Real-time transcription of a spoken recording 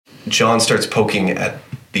John starts poking at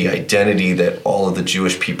the identity that all of the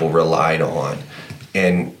Jewish people relied on.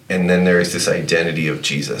 And then there is this identity of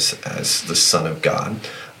Jesus as the Son of God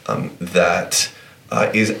that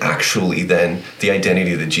is actually then the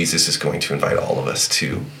identity that Jesus is going to invite all of us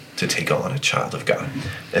to take on, a child of God.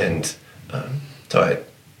 And so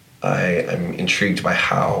I'm intrigued by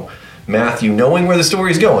how Matthew, knowing where the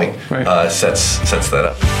story is going, sets that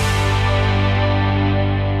up.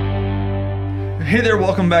 Hey there,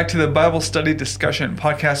 welcome back to the Bible Study Discussion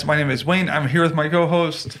Podcast. My name is Wayne. I'm here with my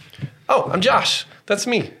co-host. Oh, I'm Josh. That's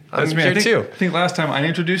me. I'm here too. I think last time I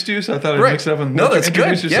introduced you, so I thought I'd mix it up and that's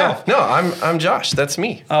introduce good. yourself. Yeah. No, I'm Josh. That's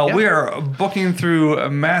me. We are booking through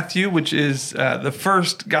Matthew, which is the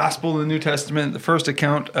first gospel in the New Testament, the first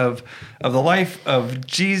account of the life of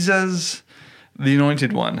Jesus, the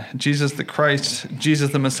Anointed One, Jesus the Christ,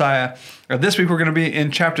 Jesus the Messiah. This week we're going to be in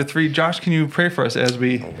chapter 3. Josh, can you pray for us as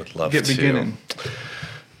we get beginning?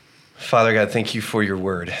 Father God, thank you for your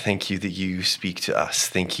word. Thank you that you speak to us.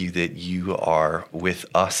 Thank you that you are with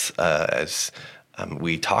us as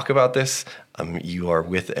we talk about this. You are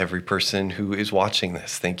with every person who is watching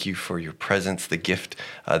this. Thank you for your presence, the gift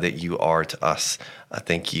that you are to us.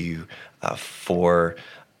 Thank you for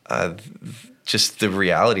just the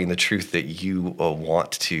reality and the truth that you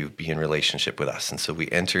want to be in relationship with us. And so we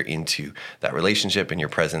enter into that relationship in your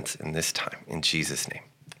presence in this time. In Jesus' name,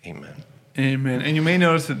 amen. Amen. And you may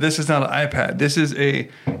notice that this is not an iPad. This is a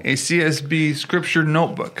CSB scripture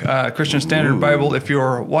notebook, Christian Standard Bible, if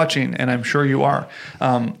you're watching, and I'm sure you are.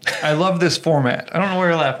 I love this format. I don't know why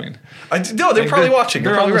you're laughing. No, they're probably watching.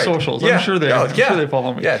 They're on the socials. Yeah. I'm sure they are. I'm sure they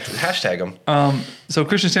follow me. Yeah, hashtag them. So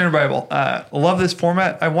Christian Standard Bible. Love this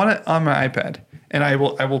format. I want it on my iPad. And I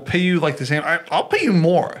will pay you like the same. I'll pay you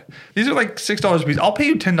more. These are like $6 a piece. I'll pay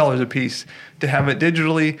you $10 a piece to have it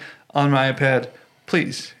digitally on my iPad.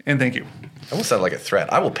 Please and thank you. I almost sounded like a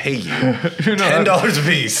threat. I will pay you $10 a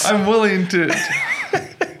piece. I'm willing to.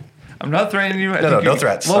 I'm not threatening you. No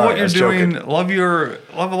threats. Love what you're doing. Joking.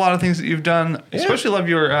 Love a lot of things that you've done. Yeah. Especially love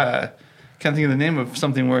your. Can't think of the name of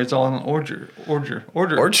something where it's all in order.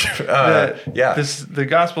 Yeah. The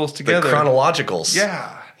Gospels together. The chronologicals.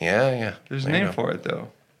 Yeah. Yeah. There's a name for it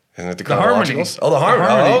though. Isn't it the chronologicals? Oh, the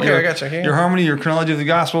harmony. Oh, okay, I gotcha. Yeah. Your harmony, your chronology of the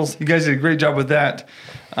Gospels. You guys did a great job with that.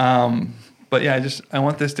 But yeah, I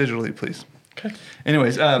want this digitally, please. Okay.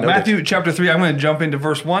 Anyways, Matthew chapter 3, I'm going to jump into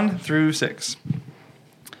verse 1 through 6.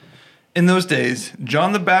 In those days,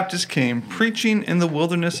 John the Baptist came preaching in the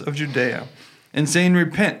wilderness of Judea and saying,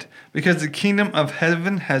 "Repent, because the kingdom of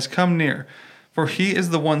heaven has come near. For he is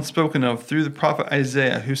the one spoken of through the prophet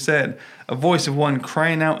Isaiah, who said, a voice of one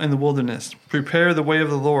crying out in the wilderness, prepare the way of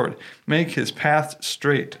the Lord, make his path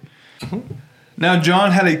straight." Mm-hmm. Now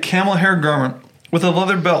John had a camel hair garment with a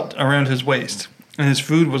leather belt around his waist, and his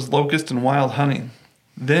food was locust and wild honey.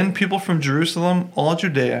 Then people from Jerusalem, all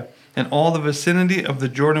Judea, and all the vicinity of the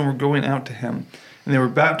Jordan were going out to him, and they were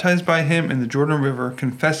baptized by him in the Jordan River,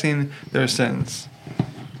 confessing their sins.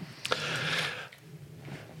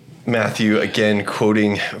 Matthew, again,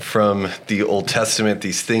 quoting from the Old Testament,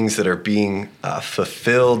 these things that are being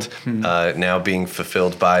fulfilled, now being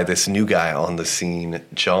fulfilled by this new guy on the scene,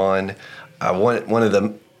 John. One of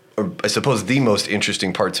the, or I suppose the most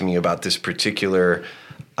interesting part to me about this particular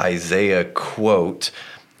Isaiah quote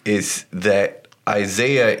is that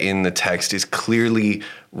Isaiah in the text is clearly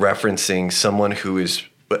referencing someone who is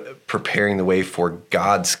preparing the way for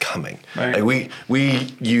God's coming. Right. Like we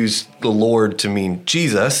use the Lord to mean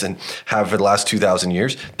Jesus and have for the last 2,000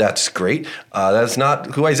 years. That's great. That's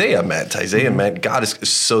not who Isaiah meant. Isaiah meant God is.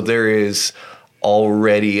 So there is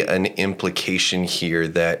already an implication here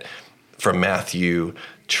that from Matthew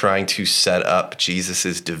trying to set up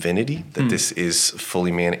Jesus's divinity, that this is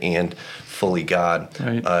fully man and fully God.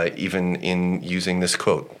 Right. Even in using this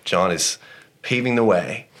quote, John is paving the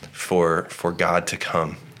way for God to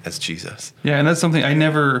come as Jesus. Yeah, and that's something I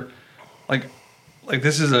never, like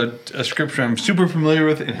this is a scripture I'm super familiar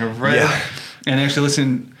with and have read, and actually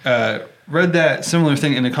read that similar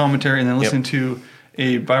thing in a commentary, and then listened to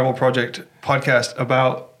a Bible Project podcast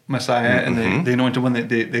about Messiah and the anointed one.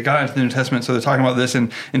 They got into the New Testament, so they're talking about this,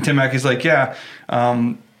 and Tim Mackey's like,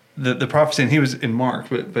 the prophecy, and he was in Mark,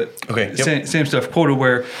 but same stuff quoted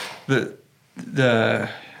where the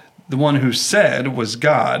one who said was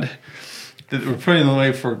God, that we're putting the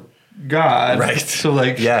way for God. Right. So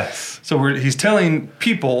he's telling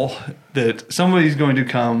people that somebody's going to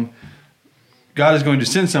come. God is going to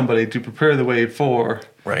send somebody to prepare the way for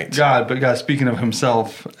God, but God's speaking of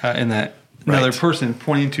himself in that another person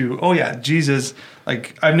pointing to, Jesus.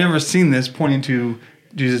 Like, I've never seen this pointing to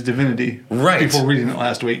Jesus' divinity before reading it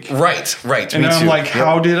last week. Right. And I'm like,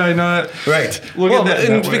 how did I not look at that?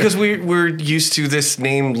 And because we're used to this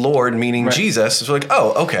name Lord meaning Jesus. So we're like,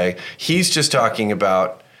 oh, okay. He's just talking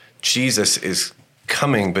about Jesus is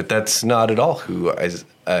coming, but that's not at all who is.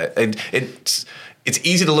 It's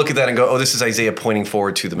easy to look at that and go, oh, this is Isaiah pointing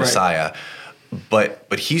forward to the Messiah.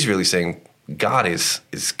 But he's really saying God is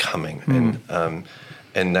coming.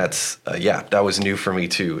 And that's, that was new for me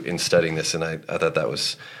too in studying this. And I thought that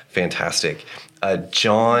was fantastic.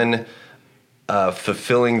 John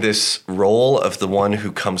fulfilling this role of the one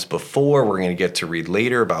who comes before. We're going to get to read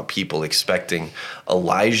later about people expecting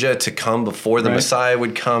Elijah to come before the Messiah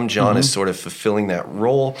would come. John is sort of fulfilling that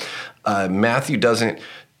role. Matthew doesn't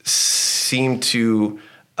seem to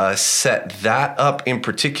set that up in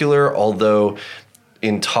particular, although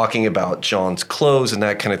in talking about John's clothes and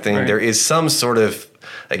that kind of thing, there is some sort of,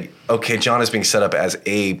 like, okay, John is being set up as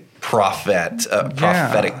a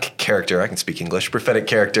prophetic character. I can speak English, prophetic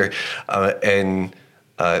character.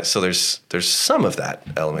 So there's some of that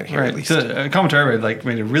element here, at least. The commentary I read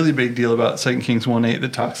made a really big deal about 2 Kings 1:8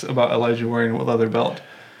 that talks about Elijah wearing a leather belt.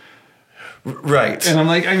 Right. And I'm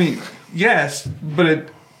like, I mean, yes, but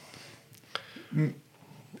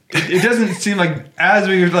it doesn't seem like as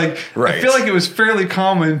we I feel like it was fairly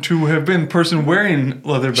common to have been a person wearing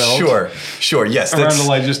leather belts. Sure, yes. Around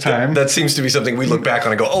Elijah's time. That seems to be something we look back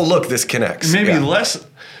on and go, oh, look, this connects. Maybe less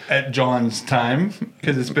at John's time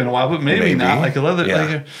because it's been a while, but maybe not like a leather.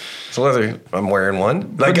 Yeah. It's a leather. I'm wearing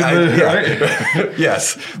one.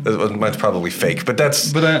 Yes, mine's probably fake, but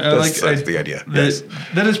that's the idea.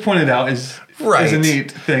 That is pointed out is a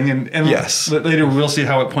neat thing, and later we'll see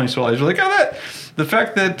how it points to Elijah. The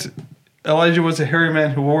fact that Elijah was a hairy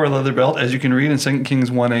man who wore a leather belt, as you can read in 2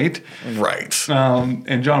 Kings 1:8. Right.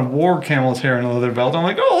 And John wore camel's hair and a leather belt. I'm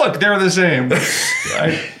like, oh, look, they're the same.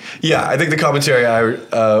 I think the commentary I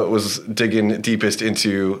was digging deepest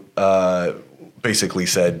into basically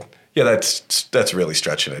said, yeah, that's really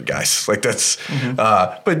stretching it, guys. Like that's,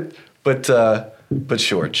 but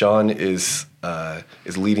sure, John is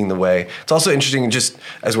leading the way. It's also interesting, just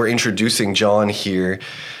as we're introducing John here.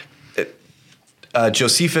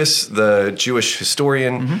 Josephus, the Jewish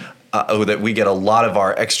historian, that we get a lot of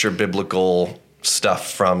our extra biblical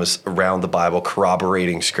stuff from is around the Bible,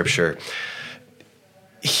 corroborating Scripture.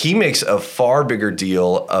 He makes a far bigger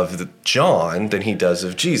deal of John than he does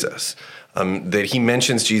of Jesus. That he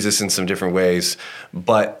mentions Jesus in some different ways,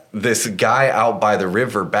 but this guy out by the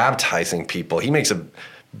river baptizing people, he makes a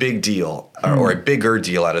big deal or a bigger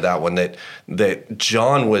deal out of that one. That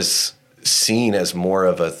John was seen as more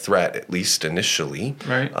of a threat, at least initially,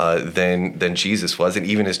 than Jesus was. And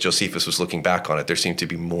even as Josephus was looking back on it, there seemed to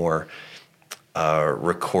be more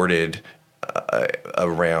recorded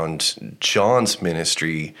around John's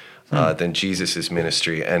ministry than Jesus's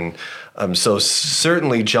ministry. And so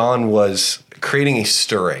certainly John was creating a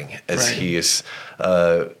stirring as he is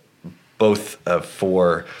both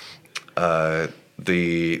for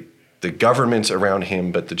the government around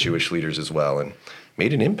him, but the Jewish leaders as well, and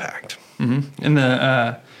made an impact. And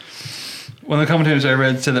one of the commentators I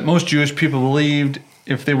read said that most Jewish people believed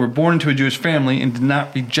if they were born into a Jewish family and did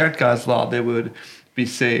not reject God's law, they would be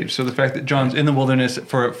saved. So the fact that John's in the wilderness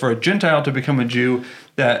for a Gentile to become a Jew,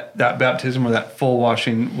 that baptism or that full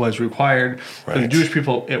washing was required. For the Jewish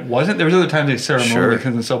people, it wasn't. There was other times they ceremonially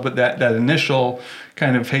and stuff, but that initial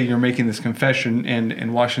kind of, hey, you're making this confession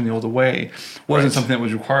and washing the old away wasn't something that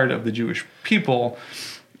was required of the Jewish people.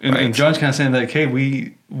 And John's kind of saying like, hey,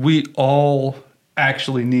 we all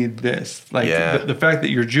actually need this. Like the fact that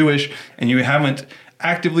you're Jewish and you haven't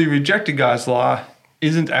actively rejected God's law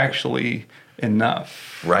isn't actually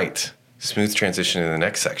enough. Right. Smooth transition in the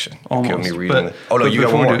next section. Almost. Okay, you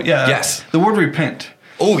got one more. Yes. The word repent.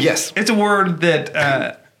 Oh, yes. It's a word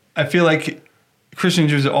that I feel like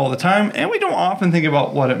Christians use it all the time, and we don't often think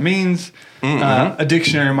about what it means. A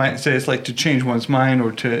dictionary might say it's like to change one's mind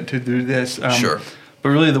or to do this. But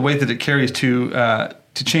really the way that it carries to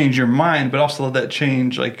change your mind, but also let that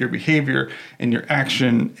change like your behavior and your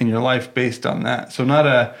action in your life based on that. So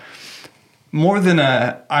not more than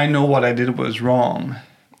I know what I did was wrong.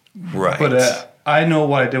 Right. But I know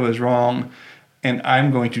what I did was wrong, and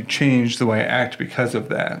I'm going to change the way I act because of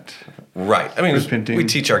that. Right. I mean, repenting. We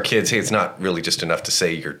teach our kids, hey, it's not really just enough to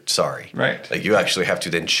say you're sorry. Right. Like you actually have to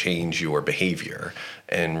then change your behavior,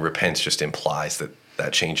 and repent just implies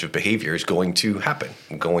that change of behavior is going to happen.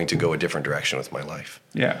 I'm going to go a different direction with my life.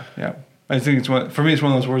 Yeah. I think for me, it's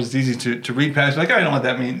one of those words that's easy to read past. Like, I know what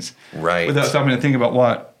that means. Right. Without stopping to think about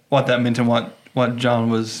what that meant and what John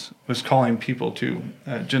was calling people to,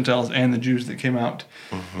 Gentiles and the Jews that came out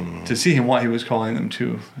to see him, what he was calling them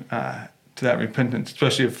to to that repentance,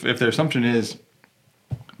 especially if their assumption is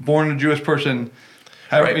born a Jewish person,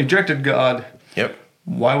 have rejected God. Yep.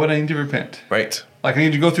 Why would I need to repent? Right. Like, I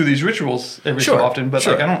need to go through these rituals every so often, but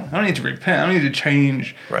sure. like I don't need to repent. I don't need to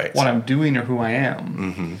change what I'm doing or who I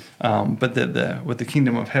am. Mm-hmm. But with the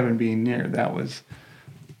kingdom of heaven being near, that was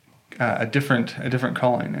a different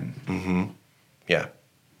calling. And mm-hmm. Yeah.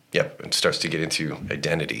 Yep. It starts to get into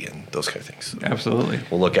identity and those kind of things. So absolutely.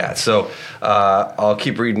 We'll look at. So I'll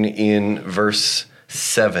keep reading in verse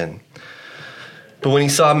 7. But when he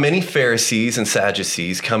saw many Pharisees and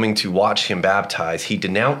Sadducees coming to watch him baptize, he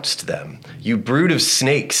denounced them. "You brood of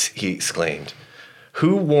snakes," he exclaimed.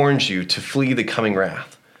 "Who warned you to flee the coming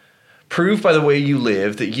wrath? Prove by the way you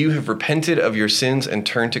live that you have repented of your sins and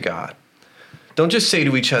turned to God. Don't just say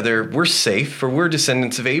to each other, 'We're safe, for we're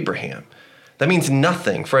descendants of Abraham.' That means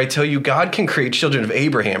nothing, for I tell you, God can create children of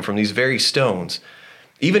Abraham from these very stones.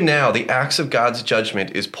 Even now, the axe of God's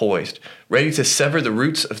judgment is poised, ready to sever the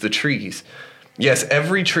roots of the trees. Yes,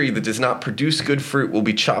 every tree that does not produce good fruit will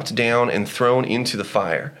be chopped down and thrown into the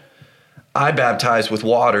fire. I baptize with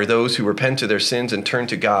water those who repent of their sins and turn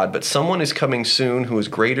to God, but someone is coming soon who is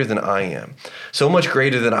greater than I am, so much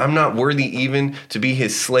greater that I'm not worthy even to be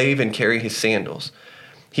his slave and carry his sandals.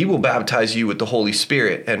 He will baptize you with the Holy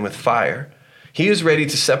Spirit and with fire. He is ready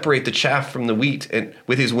to separate the chaff from the wheat and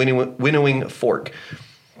with his winnowing fork.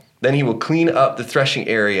 Then he will clean up the threshing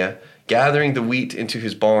area, gathering the wheat into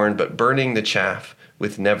his barn, but burning the chaff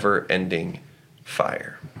with never-ending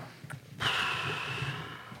fire."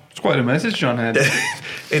 It's quite a message John had.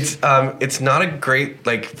 It's not a great,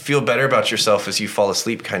 like, feel better about yourself as you fall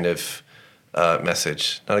asleep kind of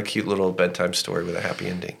message. Not a cute little bedtime story with a happy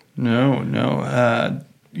ending. No.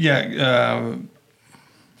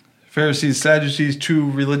 Pharisees, Sadducees, two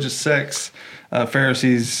religious sects.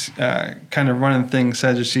 Pharisees kind of running things,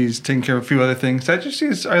 Sadducees taking care of a few other things.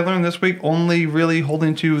 Sadducees, I learned this week, only really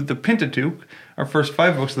holding to the Pentateuch, our first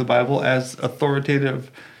 5 books of the Bible, as authoritative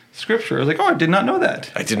scripture. I was like, I did not know that.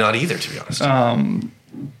 I did not either, to be honest.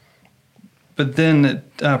 But then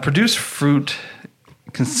produce fruit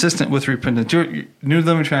consistent with repentance. Your New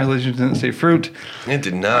Living Translation didn't say fruit. It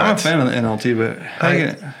did not. I'm a fan of the NLT, but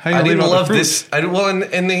I didn't love this.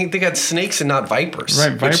 And they got snakes and not vipers.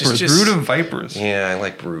 Right, vipers. Brood of vipers. Yeah, I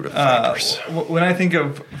like brood of vipers. When I think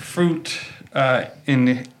of fruit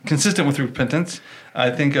in consistent with repentance, I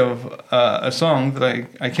think of a song that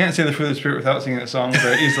I can't say the fruit of the Spirit without singing that song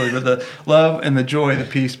very easily, but the love and the joy, the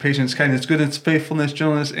peace, patience, kindness, goodness, faithfulness,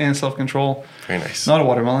 gentleness, and self-control. Very nice. Not a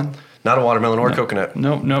watermelon. Not a watermelon or coconut.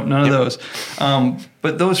 Nope, none of those.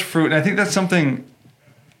 But those fruit, and I think that's something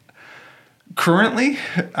currently,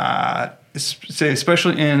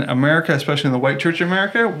 especially in America, especially in the white church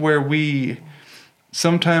America, where we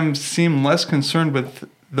sometimes seem less concerned with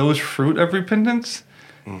those fruit of repentance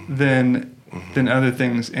than other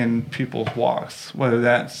things in people's walks. Whether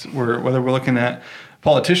we're looking at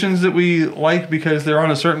politicians that we like because they're on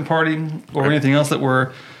a certain party, or anything else that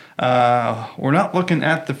we're not looking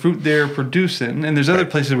at the fruit they're producing. And there's other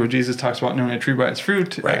places where Jesus talks about knowing a tree by its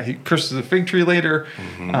fruit. He curses a fig tree later.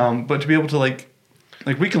 But to be able to like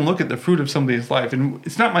we can look at the fruit of somebody's life, and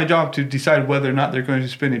it's not my job to decide whether or not they're going to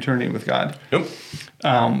spend eternity with God. Nope.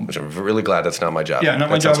 Which I'm really glad that's not my job. Yeah, not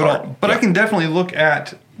my job at all. But I can definitely look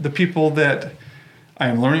at the people that I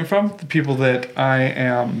am learning from, the people that I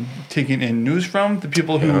am taking in news from, the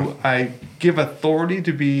people who I give authority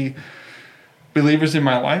to be believers in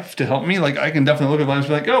my life to help me. Like, I can definitely look at lives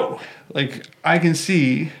and be like, I can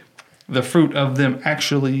see the fruit of them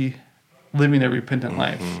actually living a repentant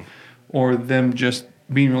life, or them just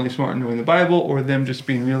being really smart and knowing the Bible, or them just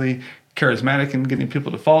being really charismatic and getting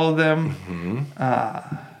people to follow them.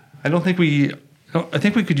 I think we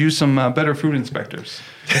could use some better fruit inspectors.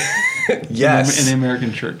 Yes. In the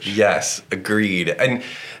American church. Yes, agreed.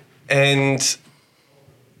 And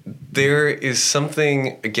there is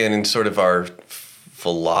something, again, in sort of our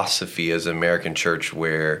philosophy as American church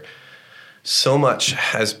where so much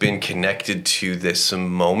has been connected to this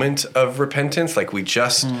moment of repentance. Like we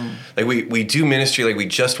just, we do ministry, like we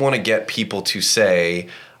just want to get people to say,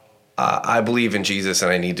 I believe in Jesus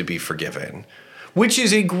and I need to be forgiven, which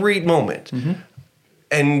is a great moment.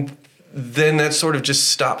 And then that sort of just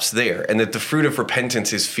stops there. And that the fruit of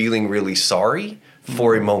repentance is feeling really sorry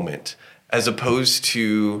for a moment, as opposed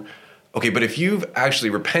to, okay, but if you've actually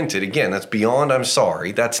repented, again, that's beyond I'm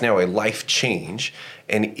sorry, that's now a life change.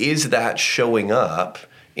 And is that showing up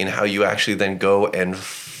in how you actually then go and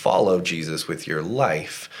follow Jesus with your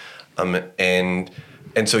life? And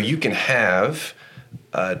so you can have,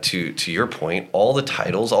 to your point, all the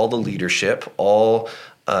titles, all the leadership, all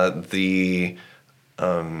the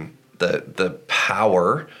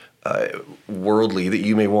power worldly that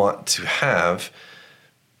you may want to have,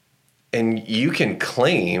 and you can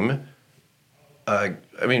claim.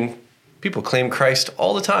 People claim Christ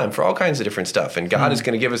all the time for all kinds of different stuff, and God is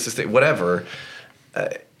going to give us this thing, whatever,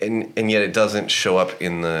 and yet it doesn't show up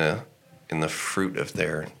in the fruit of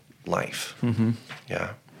their life. Mm-hmm.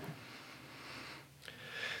 Yeah.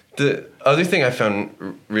 The other thing I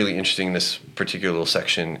found really interesting in this particular little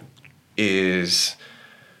section is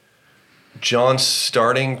John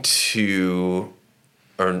starting to,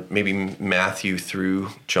 or maybe Matthew through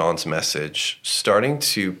John's message, starting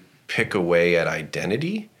to pick away at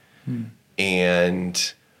identity.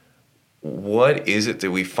 And what is it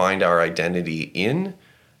that we find our identity in,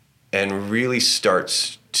 and really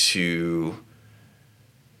starts to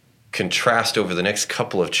contrast over the next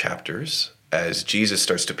couple of chapters as Jesus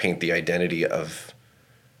starts to paint the identity of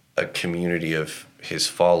a community of his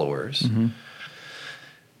followers. Mm-hmm.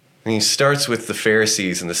 And he starts with the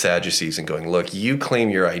Pharisees and the Sadducees and going, look, you claim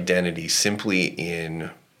your identity simply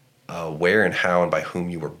in where and how and by whom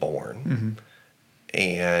you were born. Mm-hmm.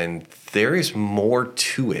 And there is more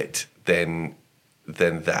to it than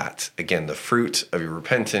that. Again, the fruit of your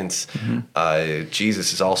repentance. Mm-hmm.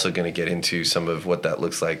 Jesus is also going to get into some of what that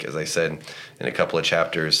looks like, as I said, in a couple of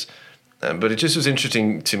chapters. But it just was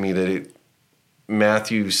interesting to me that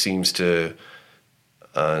Matthew seems to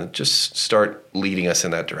just start leading us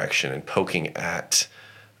in that direction and poking at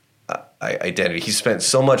identity. He spent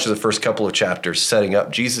so much of the first couple of chapters setting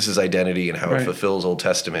up Jesus' identity and how it fulfills Old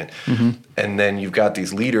Testament. Mm-hmm. And then you've got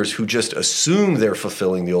these leaders who just assume they're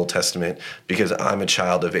fulfilling the Old Testament because I'm a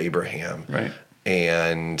child of Abraham. Right.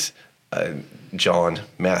 And John,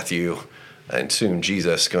 Matthew, and soon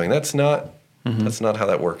Jesus going, that's not how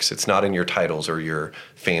that works. It's not in your titles or your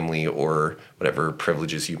family or whatever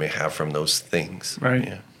privileges you may have from those things. Right.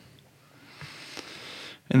 Yeah.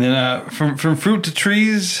 And then from fruit to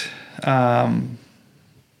trees, I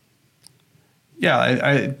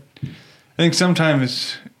think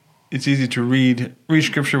sometimes it's easy to read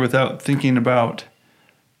Scripture without thinking about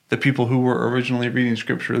the people who were originally reading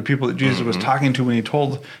Scripture, the people that Jesus was talking to when he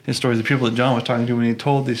told his stories, the people that John was talking to when he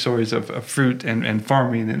told these stories of fruit and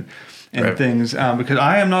farming and things. Because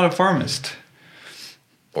I am not a farmist.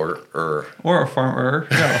 Or a farmer.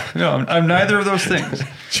 No, I'm neither of those things.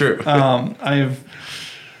 True. I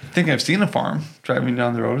think I've seen a farm driving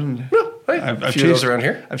down the road, and I've chased those around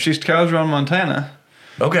here. I've chased cows around Montana.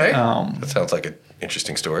 Okay, that sounds like an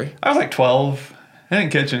interesting story. I was like 12. I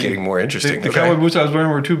didn't catch any. Getting more interesting. The cowboy boots I was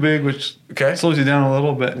wearing were too big, which slows you down a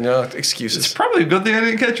little bit. No excuses. It's probably a good thing I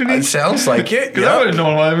didn't catch any. It sounds like it. Because I would have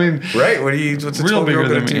known what I mean. Right. What's a 12-year-old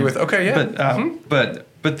going to do with? Okay, yeah.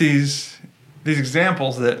 But these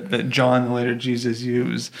examples that John and later Jesus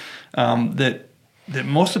use, that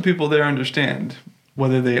most of the people there understand,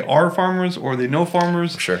 whether they are farmers or they know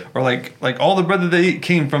farmers, or like all the bread that they eat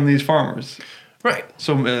came from these farmers. Right.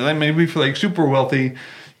 So maybe for like super wealthy,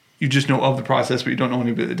 you just know of the process, but you don't know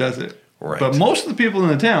anybody that does it. Right. But most of the people in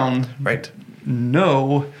the town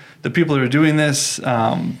know the people that are doing this,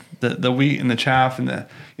 the wheat and the chaff, and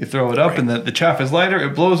you throw it up, and the chaff is lighter,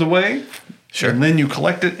 it blows away, and then you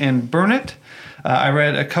collect it and burn it. I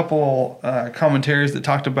read a couple commentaries that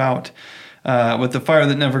talked about with the fire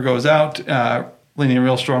that never goes out, leaning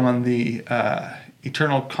real strong on the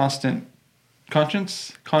eternal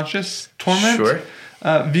conscious torment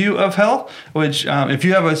view of hell, which if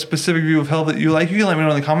you have a specific view of hell that you like, you can let me know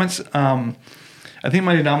in the comments. I think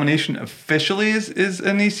my denomination officially is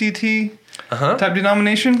an ECT type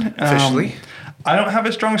denomination. Officially. I don't have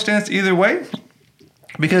a strong stance either way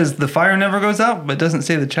because the fire never goes out, but doesn't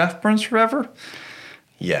say the chaff burns forever.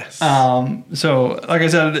 Yes. So, like I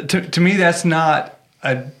said, to me, that's not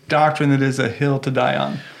a doctrine that is a hill to die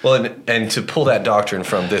on. Well, and to pull that doctrine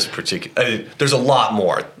from this particular... there's a lot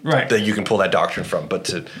more that you can pull that doctrine from, but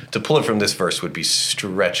to pull it from this verse would be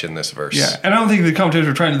stretching this verse. Yeah, and I don't think the commentators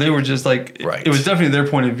were trying to... They were just like... It was definitely their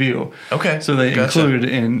point of view. Okay. So they included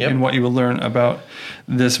in what you will learn about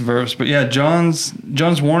this verse. But yeah, John's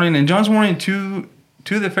warning, and John's warning to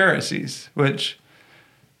the Pharisees, which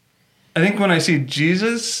I think when I see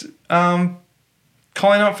Jesus calling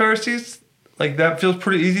out Pharisees... Like, that feels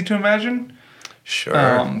pretty easy to imagine.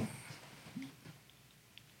 Sure.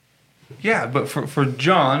 But for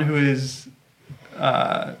John, who is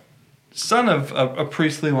son of a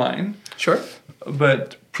priestly line. Sure.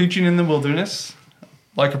 But preaching in the wilderness,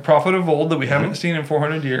 like a prophet of old that we haven't seen in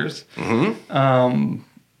 400 years,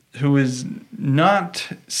 who is not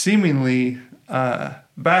seemingly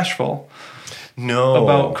bashful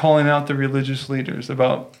about calling out the religious leaders,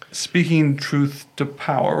 about speaking truth to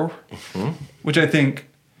power, which I think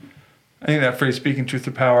I think that phrase, speaking truth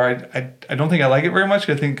to power, I don't think I like it very much.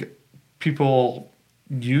 I think people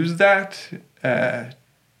use that as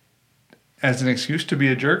an excuse to be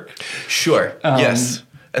a jerk. Sure, yes.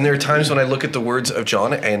 And there are times when I look at the words of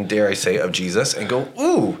John and, dare I say, of Jesus and go,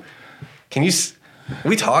 ooh, can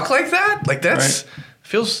we talk like that? Like that's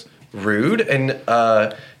feels rude. And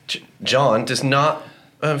John does not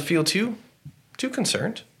feel too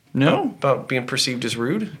concerned. No. About being perceived as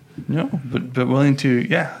rude. No, but willing to,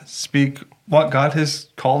 speak what God has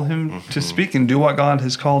called him to speak and do what God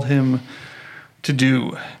has called him to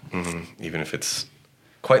do. Mm-hmm. Even if it's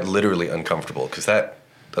quite literally uncomfortable, because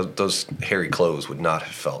those hairy clothes would not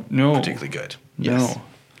have felt particularly good. Yes. No.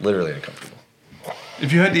 Literally uncomfortable.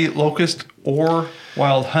 If you had to eat locust or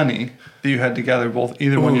wild honey that you had to gather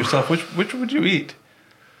either one yourself, which would you eat?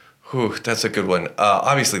 Ooh, that's a good one.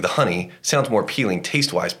 Obviously, the honey sounds more appealing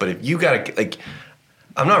taste-wise, but if you gotta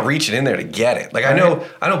I'm not reaching in there to get it. Like I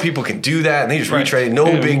know people can do that and they just reach right in. No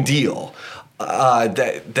big deal.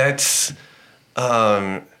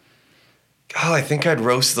 I think I'd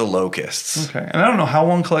roast the locusts. Okay, and I don't know how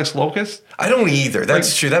one collects locusts. I don't either.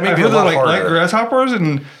 That's true. That may be a lot harder. Like grasshoppers,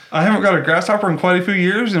 and I haven't got a grasshopper in quite a few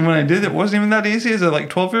years. And when I did, it wasn't even that easy as a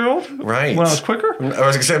 12-year-old. Right. When I was quicker. I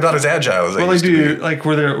was gonna say I'm not as agile as I used to be.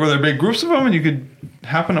 Were there big groups of them and you could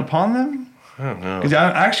happen upon them? I don't know. Because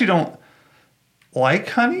I actually don't like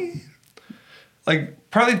honey. Like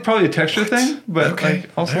probably a texture thing, but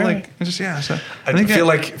also So I feel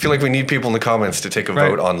like we need people in the comments to take a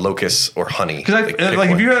vote on locusts or honey. Because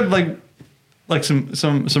if you had like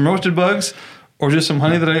some roasted bugs or just some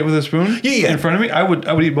honey that I ate with a spoon in front of me, I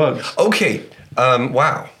would eat bugs. Okay.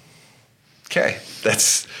 Wow. Okay.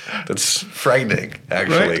 That's frightening,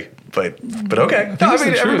 actually. Right? But okay. No, I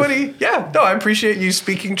mean everybody. Yeah. No, I appreciate you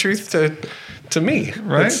speaking truth to me.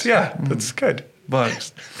 Right. That's good.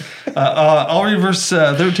 Bugs. I'll read verse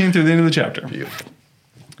 13 through the end of the chapter. Beautiful.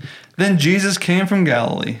 Then Jesus came from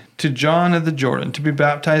Galilee to John at the Jordan to be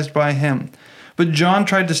baptized by him. But John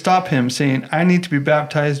tried to stop him, saying, I need to be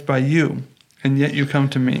baptized by you, and yet you come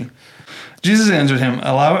to me. Jesus answered him,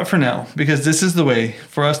 allow it for now, because this is the way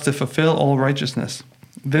for us to fulfill all righteousness.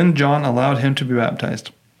 Then John allowed him to be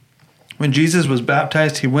baptized. When Jesus was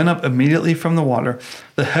baptized, he went up immediately from the water.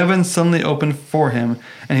 The heavens suddenly opened for him,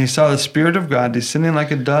 and he saw the Spirit of God descending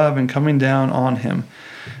like a dove and coming down on him.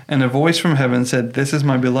 And a voice from heaven said, this is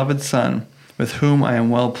my beloved Son, with whom I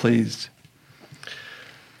am well pleased.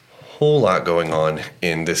 Whole lot going on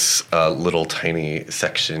in this little tiny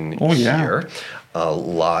section here. A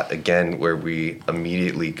lot, again, where we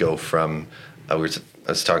immediately go from... I was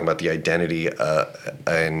talking about the identity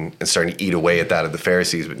and starting to eat away at that of the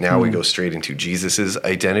Pharisees, but now we go straight into Jesus's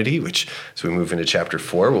identity, which, as we move into chapter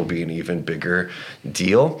 4, will be an even bigger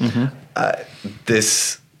deal.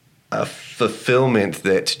 This fulfillment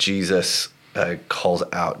that Jesus calls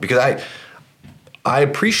out, because I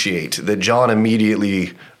appreciate that John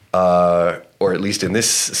immediately, or at least in this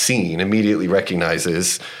scene, immediately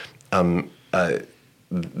recognizes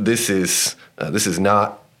this is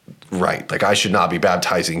not right. Like I should not be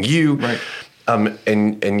baptizing you. Right.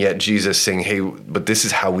 And yet Jesus saying, hey, but this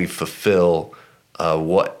is how we fulfill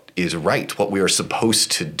what is right, what we are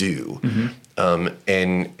supposed to do.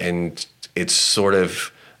 And it's sort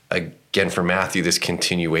of, again, for Matthew, this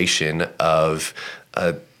continuation of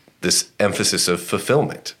this emphasis of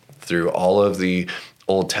fulfillment through all of the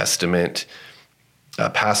Old Testament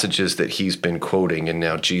passages that he's been quoting. And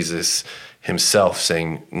now Jesus himself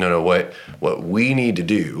saying, no, what we need to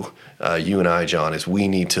do, you and I, John, is we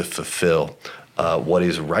need to fulfill what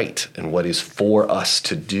is right and what is for us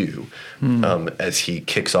to do as he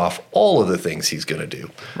kicks off all of the things he's going to do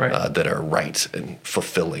that are right and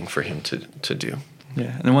fulfilling for him to do.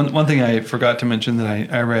 Yeah, and one thing I forgot to mention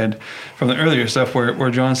that I read from the earlier stuff where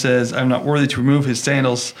John says, I'm not worthy to remove his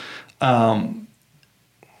sandals. In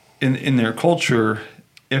their culture,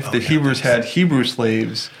 if the Hebrews had Hebrew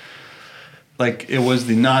slaves, like it was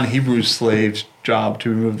the non-Hebrew slave's job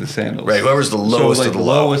to remove the sandals. Right, whoever's the lowest of the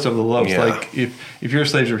low. Lowest of the lowest. Yeah. Like if your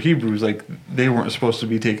slaves were Hebrews, like they weren't supposed to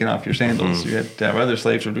be taking off your sandals. You had to have other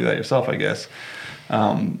slaves to do that yourself, I guess.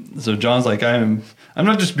 So John's like, I'm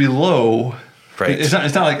not just below. Right. It's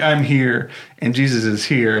not like I'm here and Jesus is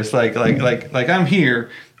here. It's like I'm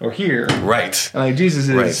here or here. Right. And like Jesus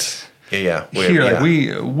is. Right. Yeah. Here, like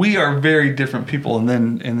we are very different people, and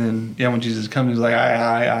then when Jesus comes, he's like,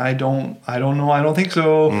 I don't know, I don't think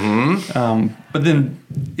so. But then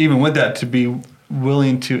even with that, to be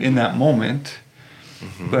willing to in that moment,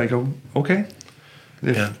 like okay,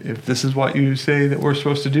 if this is what you say that we're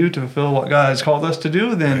supposed to do to fulfill what God has called us to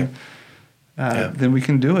do, then we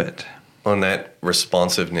can do it. On that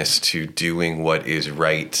responsiveness to doing what is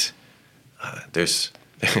right there's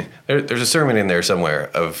there's a sermon in there somewhere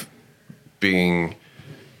of being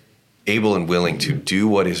able and willing to do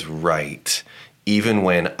what is right, even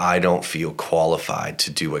when I don't feel qualified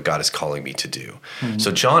to do what God is calling me to do. Mm-hmm.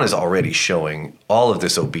 So John is already showing all of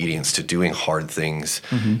this obedience to doing hard things.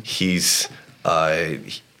 Mm-hmm. He's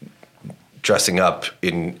dressing up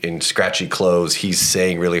in scratchy clothes. He's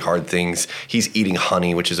saying really hard things. He's eating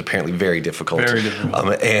honey, which is apparently very difficult. Very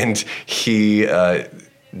difficult. And he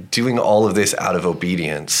doing all of this out of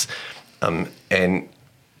obedience. And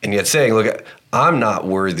yet saying, look, I'm not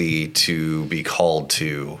worthy to be called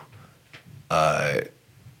to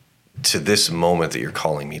this moment that you're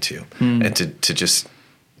calling me to, and to just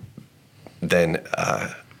then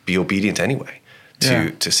be obedient anyway.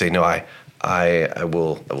 To say no, I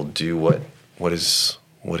will do what is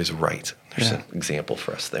right. There's an example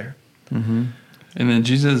for us there. Mm-hmm. And then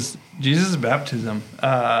Jesus' baptism.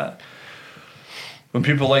 When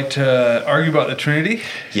people like to argue about the Trinity,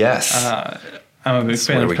 yes, I'm a big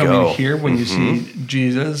fan of coming here when you see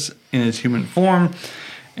Jesus in his human form.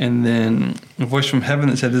 And then a voice from heaven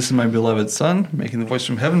that said, "This is my beloved son," making the voice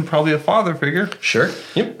from heaven probably a father figure. Sure.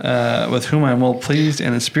 Yep. With whom I am well pleased,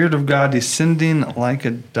 and the Spirit of God descending like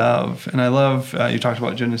a dove. And I love, you talked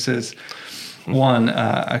about Genesis 1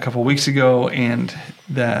 a couple weeks ago, and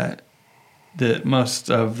that most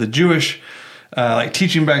of the Jewish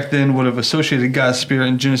teaching back then would have associated God's Spirit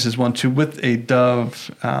in Genesis 1:2 with a dove,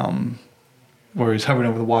 where he's hovering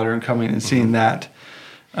over the water and coming and seeing that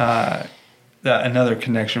another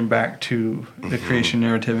connection back to the creation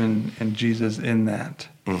narrative and Jesus in that.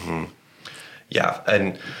 Mm-hmm. Yeah,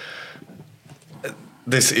 and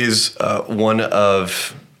this is one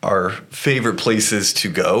of our favorite places to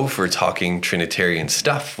go for talking Trinitarian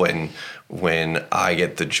stuff when I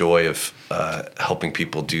get the joy of helping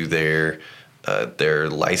people do their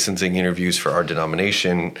licensing interviews for our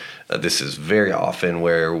denomination. This is very often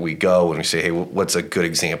where we go and we say, hey, what's a good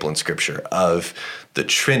example in Scripture of the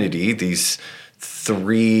Trinity, these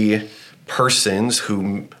three persons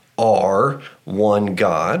who are one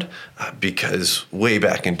God, because way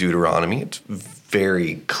back in Deuteronomy, it's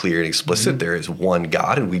very clear and explicit. There is one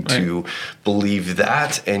God, and we do believe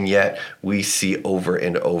that, and yet we see over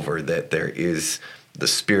and over that there is the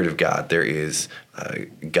Spirit of God, there is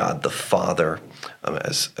God the Father,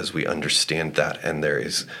 as we understand that, and there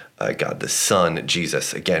is God the Son,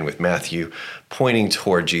 Jesus, again with Matthew pointing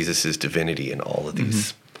toward Jesus' divinity in all of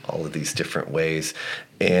these different ways,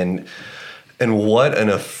 and what an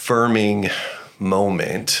affirming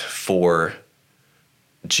moment for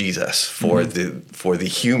Jesus, for the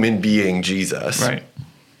human being Jesus,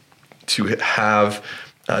 to have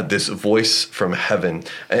this voice from heaven.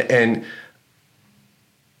 And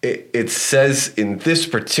it says in this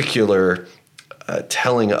particular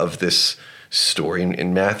telling of this story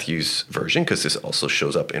in Matthew's version, because this also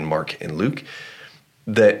shows up in Mark and Luke,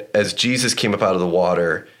 that as Jesus came up out of the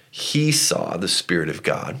water, he saw the Spirit of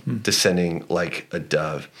God descending like a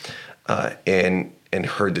dove, and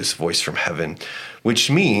heard this voice from heaven, which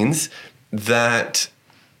means that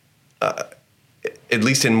at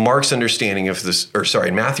least in Mark's understanding of this,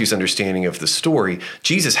 in Matthew's understanding of the story,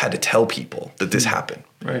 Jesus had to tell people that this happened.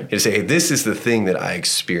 Right. He had to say, hey, this is the thing that I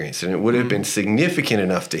experienced. And it would have been significant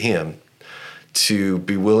enough to him to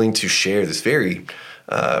be willing to share this very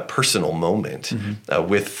personal moment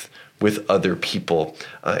with other people.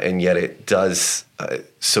 And yet it does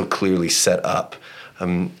so clearly set up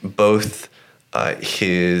both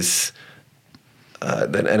his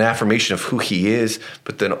an affirmation of who he is,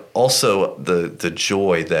 but then also the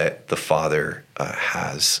joy that the Father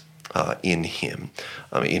has in him,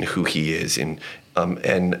 in who he is, and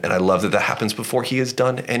I love that happens before he has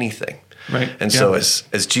done anything. Right. And so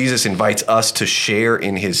as Jesus invites us to share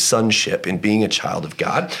in his sonship, in being a child of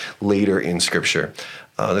God, later in Scripture,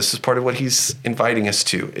 this is part of what he's inviting us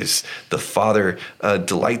to, is the Father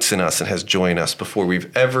delights in us and has joy in us before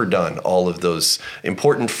we've ever done all of those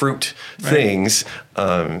important fruit things.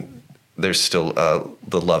 There's still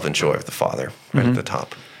the love and joy of the Father at the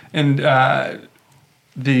top. And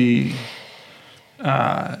the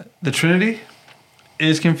Trinity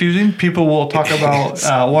is confusing. People will talk about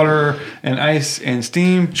water and ice and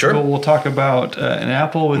steam. Sure. People will talk about an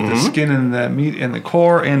apple with the skin and the meat and the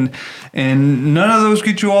core, and none of those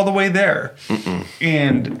get you all the way there.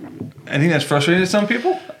 And I think that's frustrating to some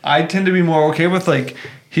people. I tend to be more okay with,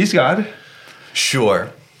 he's God.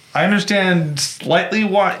 Sure. I understand slightly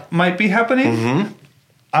what might be happening.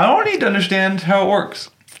 I don't need to understand how it works.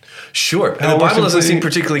 Sure. And the Bible doesn't seem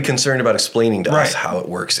particularly concerned about explaining to us how it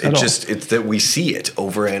works. It's that we see it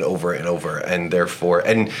over and over and over, and therefore,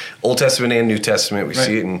 and Old Testament and New Testament, we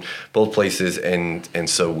see it in both places, and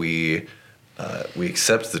so we we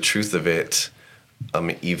accept the truth of it,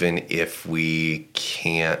 even if we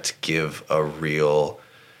can't give a real,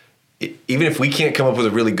 even if we can't come up with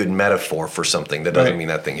a really good metaphor for something, that doesn't mean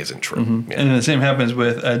that thing isn't true. Mm-hmm. Yeah. And the same happens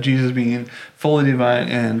with Jesus being fully divine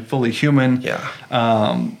and fully human. Yeah.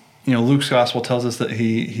 Luke's gospel tells us that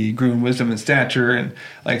he grew in wisdom and stature, and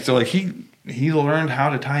he learned how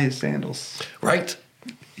to tie his sandals. Right.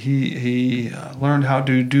 He learned how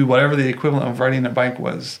to do whatever the equivalent of riding a bike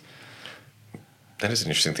was. That is an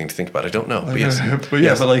interesting thing to think about. I don't know. But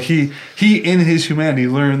he in his humanity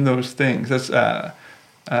learned those things. That's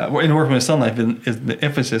in Working with Sun Life is the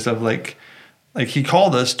emphasis of he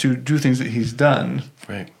called us to do things that he's done.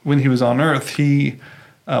 Right. When he was on earth, he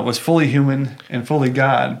was fully human and fully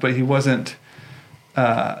God, but he wasn't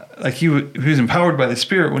he was empowered by the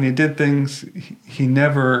Spirit when he did things. He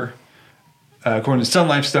never, according to Sun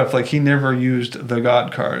Life stuff, he never used the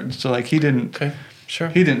God card. So he didn't. Okay. Sure.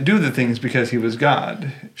 He didn't do the things because he was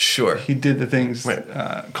God. Sure. He did the things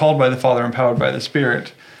called by the Father, empowered by the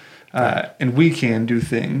Spirit. And we can do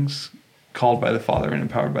things called by the Father and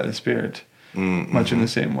empowered by the Spirit, much in the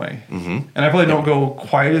same way. Mm-hmm. And I probably don't go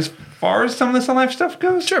quite as far as some of the Sun Life stuff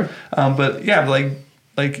goes. Sure. But yeah,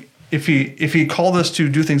 if he called us to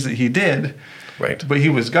do things that he did, right, but he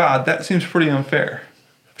was God, that seems pretty unfair.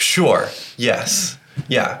 Sure. Yes.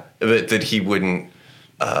 Yeah. But that he wouldn't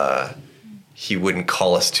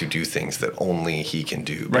call us to do things that only he can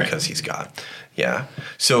do because he's God. Yeah.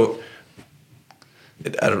 So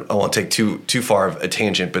I won't take too far of a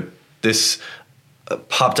tangent, but this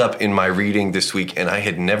popped up in my reading this week, and I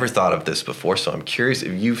had never thought of this before, so I'm curious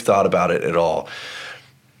if you've thought about it at all.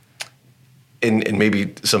 And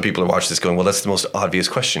maybe some people are watching this going, well, that's the most obvious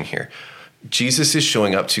question here. Jesus is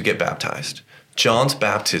showing up to get baptized. John's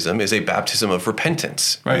baptism is a baptism of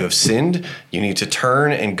repentance. Right. You have sinned, you need to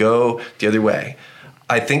turn and go the other way.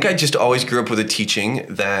 I think I just always grew up with a teaching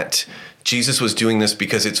that Jesus was doing this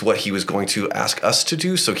because it's what he was going to ask us to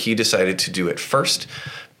do, so he decided to do it first.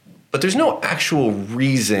 But there's no actual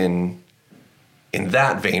reason in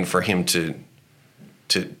that vein for him to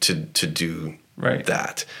do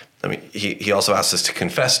that. I mean, he also asked us to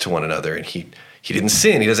confess to one another, and he didn't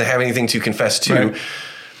sin. He doesn't have anything to confess to.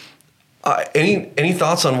 Right. Any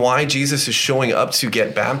thoughts on why Jesus is showing up to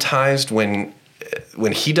get baptized when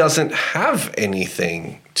he doesn't have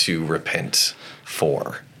anything to repent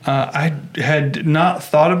for? I had not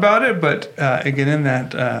thought about it, but again, in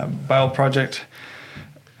that Bible Project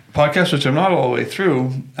podcast, which I'm not all the way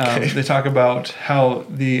through, they talk about how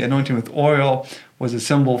the anointing with oil was a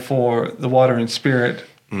symbol for the water and spirit,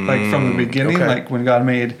 from the beginning, when God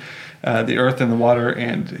made the earth and the water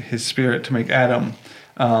and his spirit to make Adam.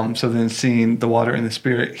 So then seeing the water and the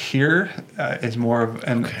spirit here is more of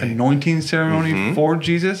an anointing ceremony for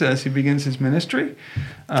Jesus as he begins his ministry.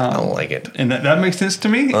 I don't like it. And that makes sense to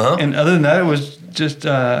me. Uh-huh. And other than that, it was just,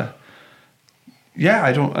 I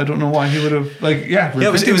don't know why he would have,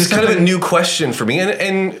 it was kind of a new question for me.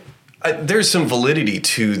 And there's some validity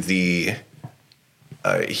to the,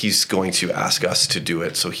 he's going to ask us to do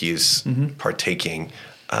it, so he's partaking.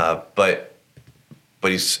 But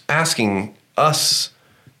he's asking us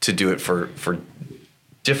to do it for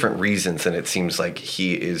different reasons, and it seems like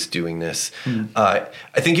he is doing this. I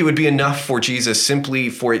think it would be enough for Jesus simply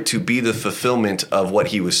for it to be the fulfillment of what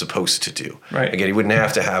he was supposed to do. Right. Again, he wouldn't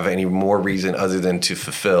have to have any more reason other than to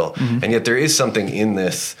fulfill. And yet there is something in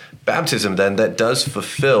this baptism then that does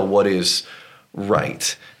fulfill what is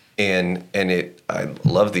right. And I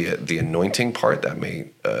love the anointing part.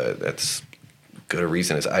 That's good a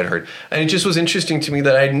reason as I'd heard. And it just was interesting to me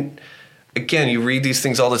that again, you read these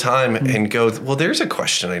things all the time and go, well, there's a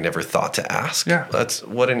question I never thought to ask. Yeah. That's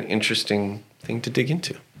what an interesting thing to dig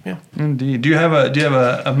into. Yeah. Indeed. Do you have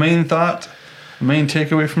a main thought, a main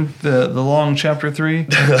takeaway from the long chapter 3?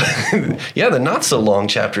 Yeah, the not so long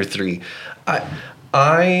chapter 3.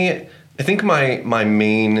 I think my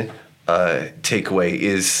main takeaway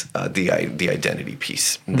is the identity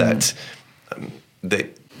piece, that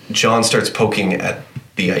John starts poking at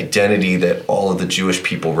the identity that all of the Jewish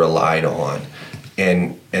people relied on.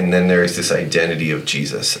 And then there is this identity of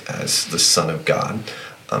Jesus as the Son of God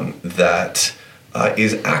that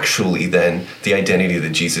is actually then the identity that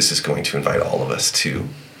Jesus is going to invite all of us to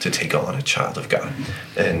take on, a child of God.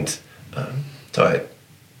 And so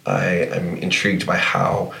I'm intrigued by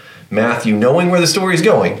how Matthew, knowing where the story is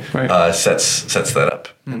going, sets that up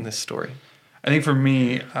in this story. I think for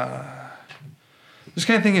me, just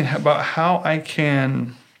kind of thinking about how I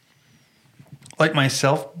can, like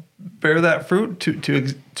myself, bear that fruit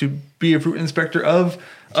to be a fruit inspector of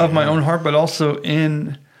my own heart, but also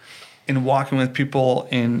in walking with people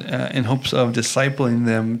in hopes of discipling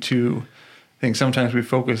them to think sometimes we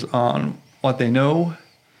focus on what they know,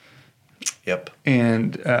 Yep.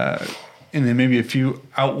 and then maybe a few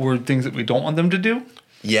outward things that we don't want them to do.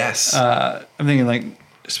 Yes. I'm thinking like,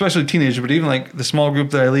 especially teenagers, but even like the small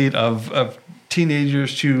group that I lead of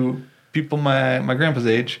teenagers to people my grandpa's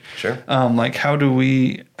age. Sure. Like how do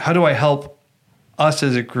I help us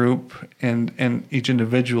as a group and each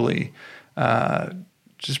individually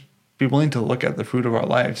just be willing to look at the fruit of our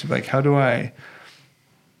lives. Like how do I,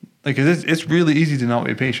 like, it's really easy to not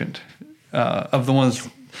be patient of the ones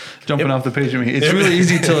jumping off the page at me. It's really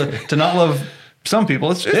easy to not love some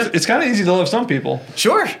people. It's kind of easy to love some people.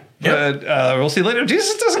 Sure. But we'll see later.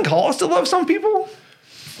 Jesus doesn't call us to love some people.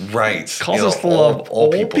 Right. Calls us to love all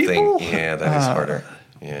people. Yeah, that is harder.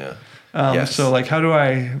 Yeah. Yes. So like, how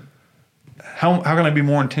can I be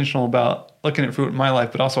more intentional about looking at fruit in my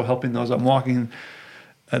life, but also helping those I'm walking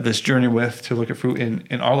this journey with to look at fruit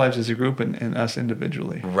in our lives as a group and us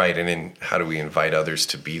individually. Right. And in how do we invite others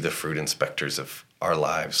to be the fruit inspectors of our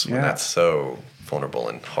lives when that's so vulnerable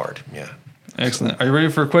and hard? Yeah. Excellent. Are you ready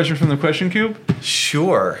for a question from the question cube?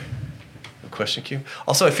 Sure. Question cube.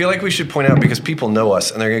 Also, I feel like we should point out, because people know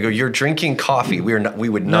us and they're going to go, "You're drinking coffee." We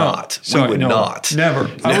would not. Sorry, we would not.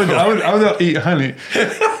 Never. I would eat honey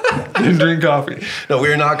and drink coffee. No,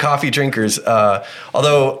 we are not coffee drinkers.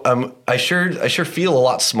 Although I sure feel a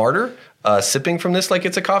lot smarter sipping from this like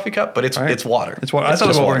it's a coffee cup, but it's water. It's water. I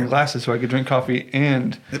thought about wearing glasses so I could drink coffee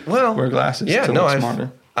and wear glasses. Yeah, to look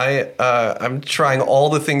smarter. I'm trying all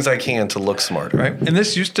the things I can to look smarter. Right. And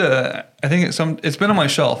this used to, I think it's been on my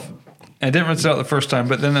shelf. I didn't rinse it out the first time,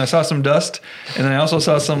 but then I saw some dust, and then I also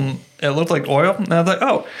saw it looked like oil, and I was like,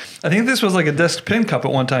 oh, I think this was like a desk pin cup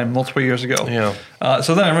at one time, multiple years ago. Yeah.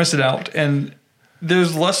 So then I rinsed it out, and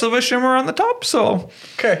there's less of a shimmer on the top, so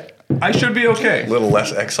I should be okay. A little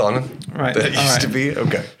less Exxon than it used to be.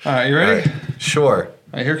 Okay. All right, you ready? All right. Sure. All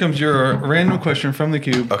right, here comes your random question from the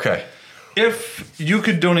cube. Okay. If you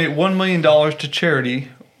could donate $1 million to charity,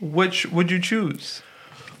 which would you choose?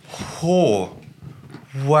 Oh.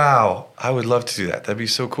 Wow, I would love to do that. That'd be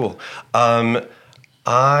so cool.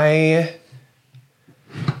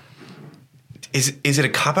 Is it a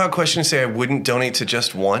cop-out question to say I wouldn't donate to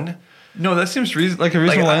just one? No, that seems like a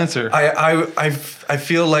reasonable answer. I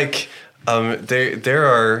feel like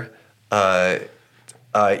there are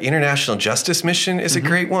International Justice Mission is a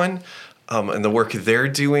great one. And the work they're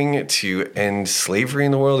doing to end slavery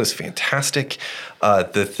in the world is fantastic.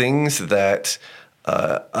 The things that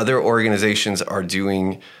other organizations are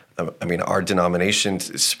doing, our denomination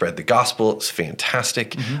spread the gospel. It's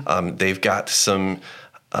fantastic. They've got some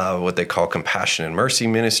what they call compassion and mercy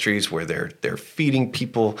ministries where they're feeding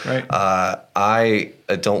people. Right. I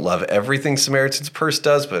don't love everything Samaritan's Purse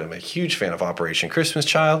does, but I'm a huge fan of Operation Christmas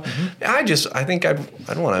Child. I think I'd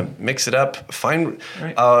want to mix it up. Find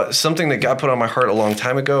something that God put on my heart a long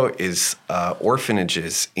time ago is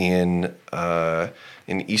orphanages in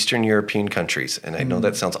Eastern European countries, and I know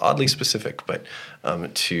that sounds oddly specific, but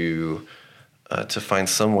to find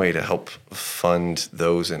some way to help fund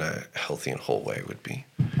those in a healthy and whole way would be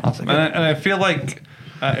awesome. And I feel like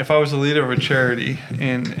if I was a leader of a charity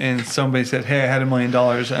and somebody said, "Hey, I had $1 million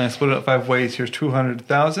and I split it up 5 ways. Here's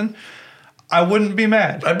 $200,000," I wouldn't be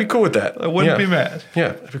mad. I'd be cool with that. I wouldn't be mad.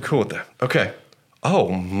 Yeah, I'd be cool with that. Okay. Oh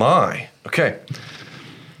my. Okay.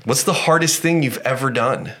 What's the hardest thing you've ever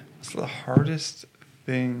done? It's the hardest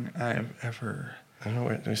thing I've ever. I don't know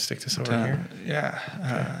where. Do we stick this over done. here? Yeah.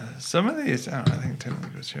 Some of these, I think technically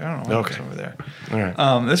goes here. I don't know what's over there. All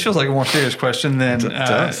right. This feels like a more serious question than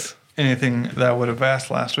anything that I would have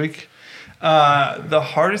asked last week. The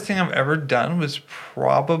hardest thing I've ever done was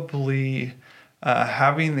probably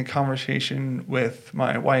having the conversation with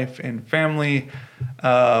my wife and family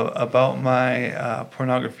about my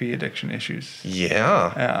pornography addiction issues.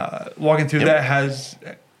 Yeah. Walking through that has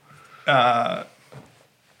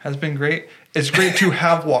been great. It's great to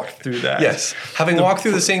have walked through that. Yes, having walked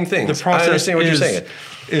through the same things. The process I understand what you're saying.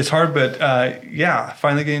 It's hard, but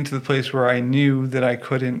finally getting to the place where I knew that I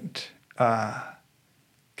couldn't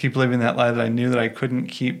keep living that lie, that I knew that I couldn't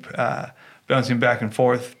keep bouncing back and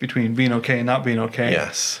forth between being okay and not being okay.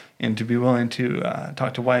 Yes. And to be willing to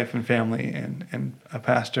talk to wife and family and a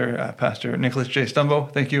pastor, Pastor Nicholas J.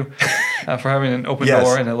 Stumbo. Thank you for having an open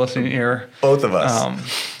door and a listening ear. Both of us.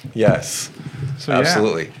 Yes. So,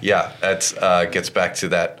 absolutely. Yeah. That gets back to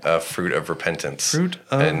that fruit of repentance.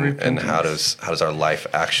 Repentance. And how does our life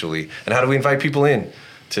actually, and how do we invite people in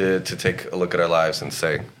to take a look at our lives and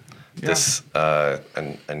say, this, I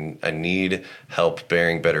need help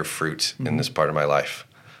bearing better fruit in this part of my life.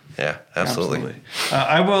 Yeah, absolutely.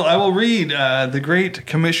 I will read the Great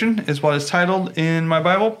Commission is what it's titled in my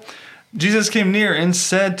Bible. Jesus came near and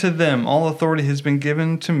said to them, "All authority has been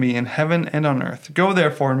given to me in heaven and on earth. Go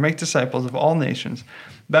therefore and make disciples of all nations,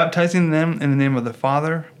 baptizing them in the name of the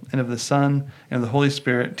Father and of the Son and of the Holy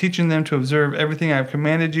Spirit, teaching them to observe everything I have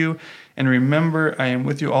commanded you. And remember, I am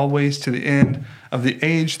with you always to the end of the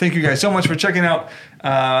age." Thank you guys so much for checking out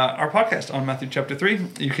our podcast on Matthew chapter 3.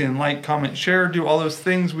 You can like, comment, share, do all those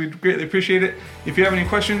things. We'd greatly appreciate it. If you have any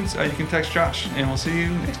questions, you can text Josh, and we'll see you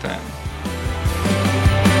next time.